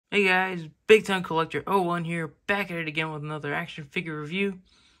Hey guys, Big Time Collector 01 here, back at it again with another action figure review.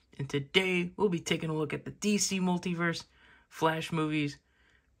 And today, we'll be taking a look at the DC Multiverse Flash movies,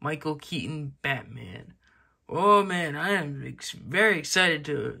 Michael Keaton Batman. Oh man, I am very excited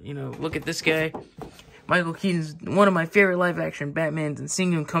to, look at this guy. Michael Keaton's one of my favorite live-action Batmans, and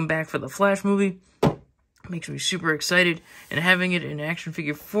seeing him come back for the Flash movie makes me super excited. And having it in action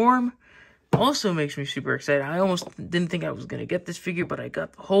figure form also makes me super excited. I almost didn't think I was going to get this figure, but I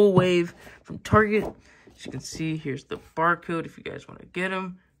got the whole wave from Target. As you can see, here's the barcode. If you guys want to get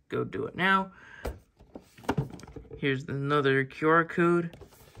them, go do it now. Here's another QR code.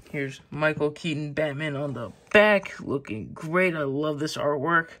 Here's Michael Keaton Batman on the back, looking great. I love this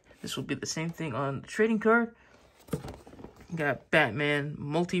artwork. This will be the same thing on the trading card. Got Batman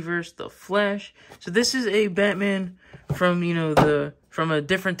Multiverse, the Flash. So this is a Batman from, from a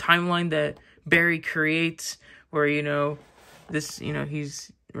different timeline that Barry creates, where,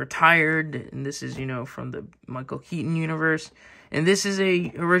 he's retired, and this is, from the Michael Keaton universe. And this is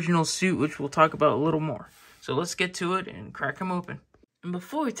a original suit, which we'll talk about a little more. So let's get to it and crack him open. And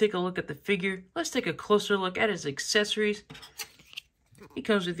before we take a look at the figure, let's take a closer look at his accessories. He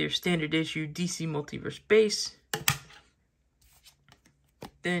comes with your standard issue DC Multiverse base.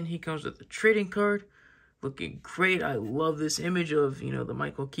 Then he comes with a trading card. Looking great. I love this image of, the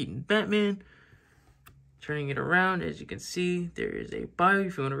Michael Keaton Batman. Turning it around, as you can see, there is a bio.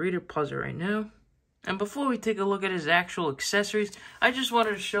 If you want to read it, pause it right now. And before we take a look at his actual accessories, I just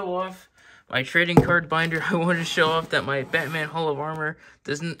wanted to show off my trading card binder. I wanted to show off that my Batman Hall of Armor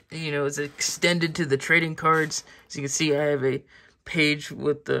doesn't, is extended to the trading cards. As you can see, I have a page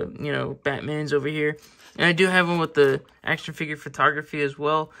with the, Batmans over here. And I do have one with the action figure photography as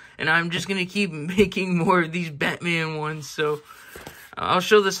well. And I'm just going to keep making more of these Batman ones. So I'll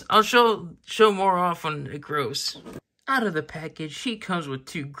show more off when it grows. Out of the package, he comes with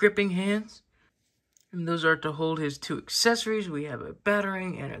 2 gripping hands. And those are to hold his 2 accessories. We have a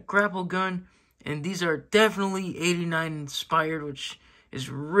batarang and a grapple gun. And these are definitely 89 inspired, which is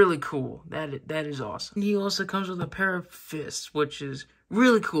really cool. That is awesome. And he also comes with a pair of fists, which is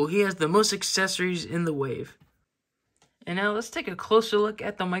really cool. He has the most accessories in the wave. And now let's take a closer look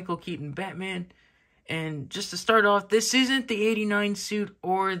at the Michael Keaton Batman. And just to start off, this isn't the 89 suit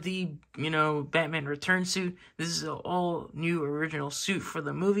or the, Batman Return suit. This is an all-new original suit for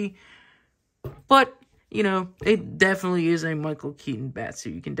the movie. But, it definitely is a Michael Keaton bat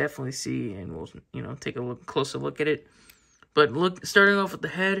suit. You can definitely see, and we'll, take a closer look at it. But starting off with the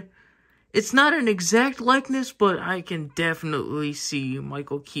head, it's not an exact likeness, but I can definitely see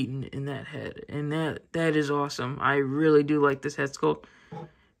Michael Keaton in that head. And that is awesome. I really do like this head sculpt.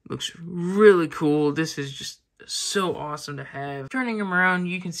 Looks really cool. This is just so awesome to have. Turning him around,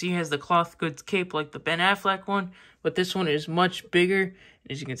 you can see he has the cloth goods cape like the Ben Affleck one, but this one is much bigger.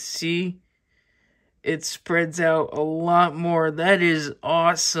 As you can see, it spreads out a lot more. That is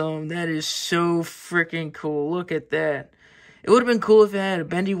awesome. That is so freaking cool. Look at that. It would have been cool if it had a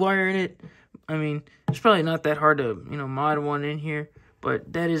bendy wire in it. I mean, it's probably not that hard to, mod one in here.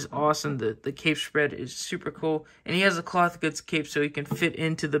 But that is awesome. The cape spread is super cool. And he has a cloth goods cape so he can fit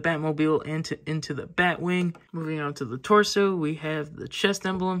into the Batmobile and into the Batwing. Moving on to the torso, we have the chest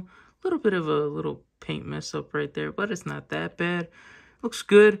emblem. A little bit of a little paint mess up right there, but it's not that bad. Looks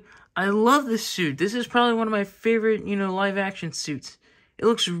good. I love this suit. This is probably one of my favorite, live action suits. It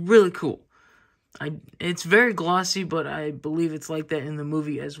looks really cool. It's very glossy, but I believe it's like that in the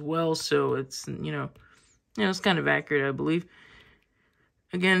movie as well. So it's, it's kind of accurate, I believe.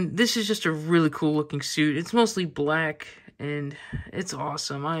 Again, this is just a really cool looking suit. It's mostly black, and it's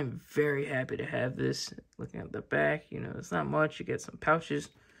awesome. I'm very happy to have this. Looking at the back, it's not much. You get some pouches.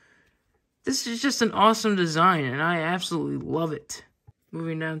 This is just an awesome design, and I absolutely love it.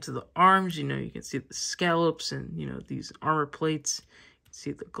 Moving down to the arms, you can see the scallops and, these armor plates.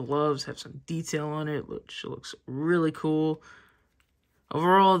 See the gloves have some detail on it, which looks really cool.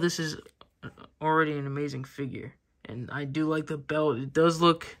 Overall, this is already an amazing figure. And I do like the belt. It does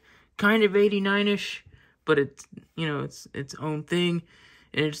look kind of 89-ish, but it's, it's its own thing.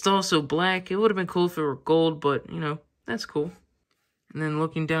 And it's also black. It would have been cool if it were gold, but, that's cool. And then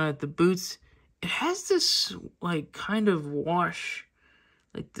looking down at the boots, it has this, kind of wash,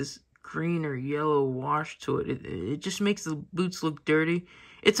 this green or yellow wash to it. It just makes the boots look dirty.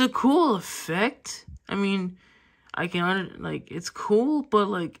 It's a cool effect. I mean, it's cool,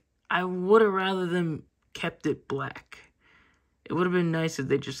 but, I would have rather them kept it black. It would have been nice if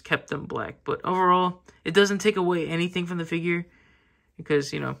they just kept them black. But overall, it doesn't take away anything from the figure.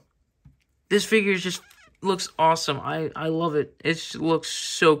 Because, this figure just looks awesome. I love it. It looks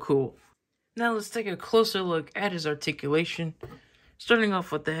so cool. Now let's take a closer look at his articulation. Starting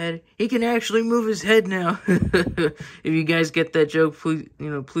off with the head, he can actually move his head now. If you guys get that joke, please,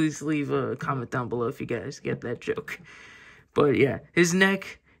 please leave a comment down below if you guys get that joke. But yeah, his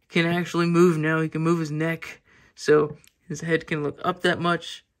neck can actually move now. He can move his neck. So his head can look up that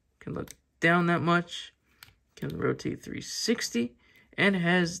much, can look down that much, can rotate 360, and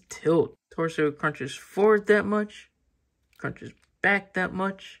has tilt. Torso crunches forward that much, crunches back that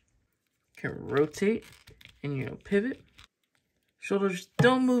much, can rotate and, pivot. Shoulders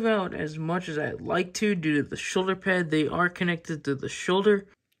don't move out as much as I'd like to due to the shoulder pad. They are connected to the shoulder.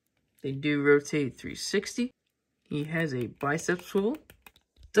 They do rotate 360. He has a bicep swivel,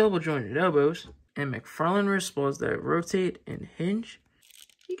 double jointed elbows, and Mcfarlane wrist balls that rotate and hinge.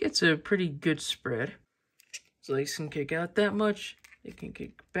 He gets a pretty good spread. His legs can kick out that much. They can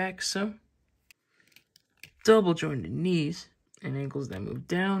kick back some. Double jointed knees and ankles that move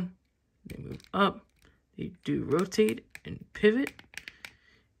down. They move up. They do rotate and pivot.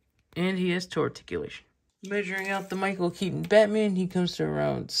 And he has toe articulation. Measuring out the Michael Keaton Batman, he comes to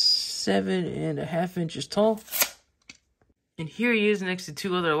around 7.5 inches tall. And here he is next to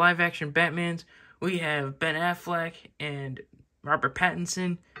two other live-action Batmans. We have Ben Affleck and Robert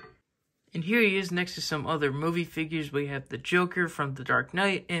Pattinson. And here he is next to some other movie figures. We have the Joker from The Dark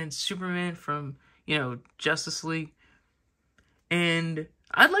Knight and Superman from, Justice League. And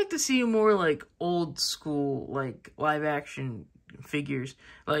I'd like to see more, like, old school, like, live-action figures.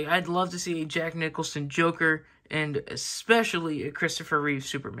 Like, I'd love to see a Jack Nicholson Joker and especially a Christopher Reeve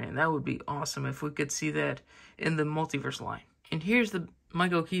Superman. That would be awesome if we could see that in the Multiverse line. And here's the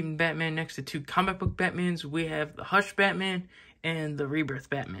Michael Keaton Batman next to two comic book Batmans. We have the Hush Batman and the Rebirth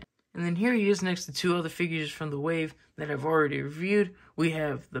Batman. And then here he is next to two other figures from the wave that I've already reviewed. We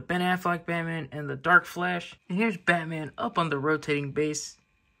have the Ben Affleck Batman and the Dark Flash. And here's Batman up on the rotating base.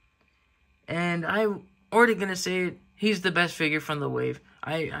 And I'm already going to say it, he's the best figure from the wave.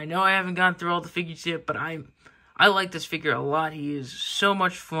 I know I haven't gone through all the figures yet, but I like this figure a lot. He is so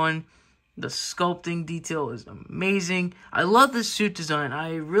much fun. The sculpting detail is amazing. I love the suit design.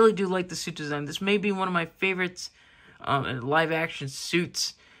 I really do like the suit design. This may be one of my favorites live action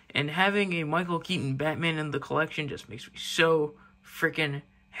suits. And having a Michael Keaton Batman in the collection just makes me so freaking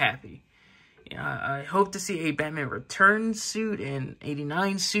happy. I hope to see a Batman Returns suit and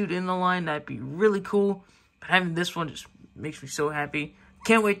 89 suit in the line. That'd be really cool. But having this one just makes me so happy.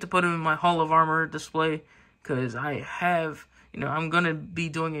 Can't wait to put him in my Hall of Armor display. Because I have, I'm going to be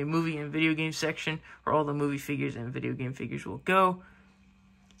doing a movie and video game section where all the movie figures and video game figures will go.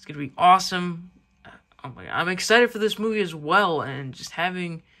 It's going to be awesome. Oh my God. I'm excited for this movie as well. And just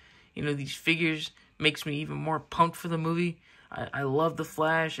having, these figures makes me even more pumped for the movie. I love the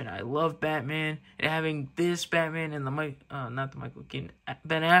Flash and I love Batman, and having this Batman and not the Michael Keaton,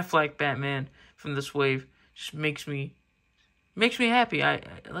 Ben Affleck Batman from this wave just makes me happy.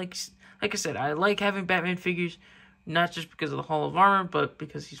 Like I said, I like having Batman figures, not just because of the Hall of Armor, but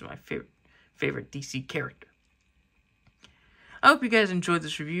because he's my favorite DC character. I hope you guys enjoyed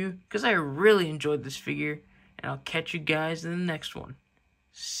this review, because I really enjoyed this figure, and I'll catch you guys in the next one.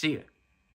 See ya.